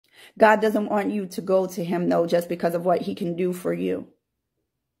God doesn't want you to go to him, though, just because of what he can do for you.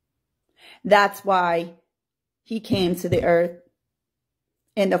 That's why he came to the earth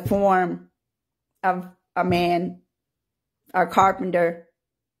in the form of a man, a carpenter,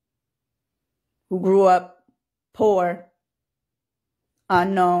 who grew up poor,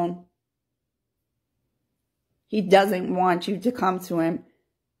 unknown. He doesn't want you to come to him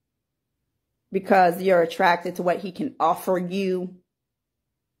because you're attracted to what he can offer you.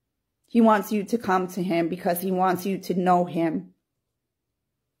 He wants you to come to him because he wants you to know him,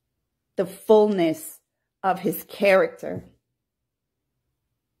 the fullness of his character.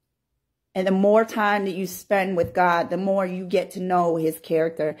 And the more time that you spend with God, the more you get to know his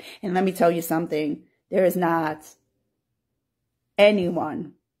character. And let me tell you something, there is not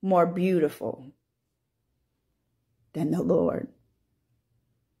anyone more beautiful than the Lord.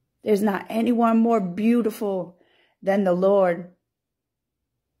 There's not anyone more beautiful than the Lord.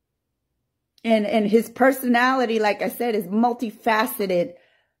 And his personality, like I said, is multifaceted,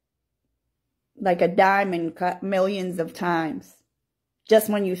 like a diamond cut millions of times. Just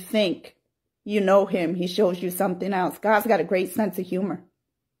when you think you know him, he shows you something else. God's got a great sense of humor.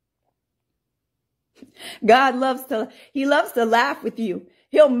 God loves to laugh with you.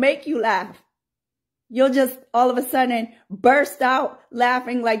 He'll make you laugh. You'll just all of a sudden burst out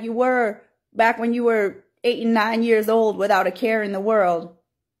laughing like you were back when you were 8 and 9 years old without a care in the world.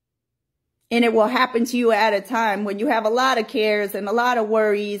 And it will happen to you at a time when you have a lot of cares and a lot of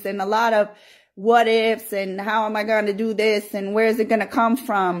worries and a lot of what ifs and how am I going to do this and where is it going to come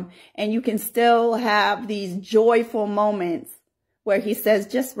from? And you can still have these joyful moments where he says,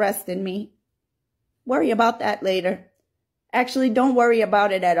 just rest in me. Worry about that later. Actually, don't worry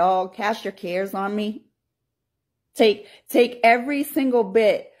about it at all. Cast your cares on me. Take every single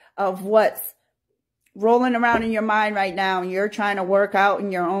bit of what's rolling around in your mind right now and you're trying to work out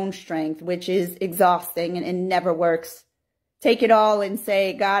in your own strength, which is exhausting and it never works. Take it all and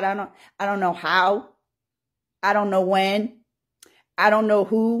say, God, I don't know how. I don't know when. I don't know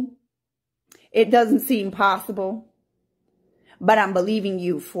who. It doesn't seem possible, but I'm believing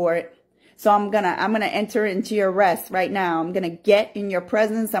you for it. So I'm going to enter into your rest right now. I'm going to get in your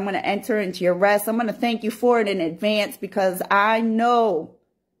presence. I'm going to enter into your rest. I'm going to thank you for it in advance because I know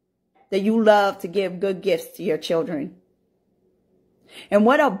that you love to give good gifts to your children. And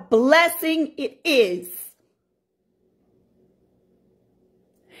what a blessing it is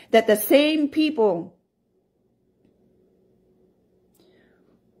that the same people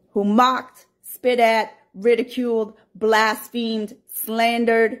who mocked, spit at, ridiculed, blasphemed,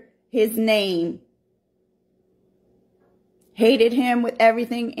 slandered his name, hated him with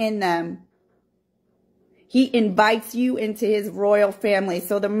everything in them, he invites you into his royal family.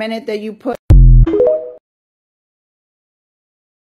 So the minute that you put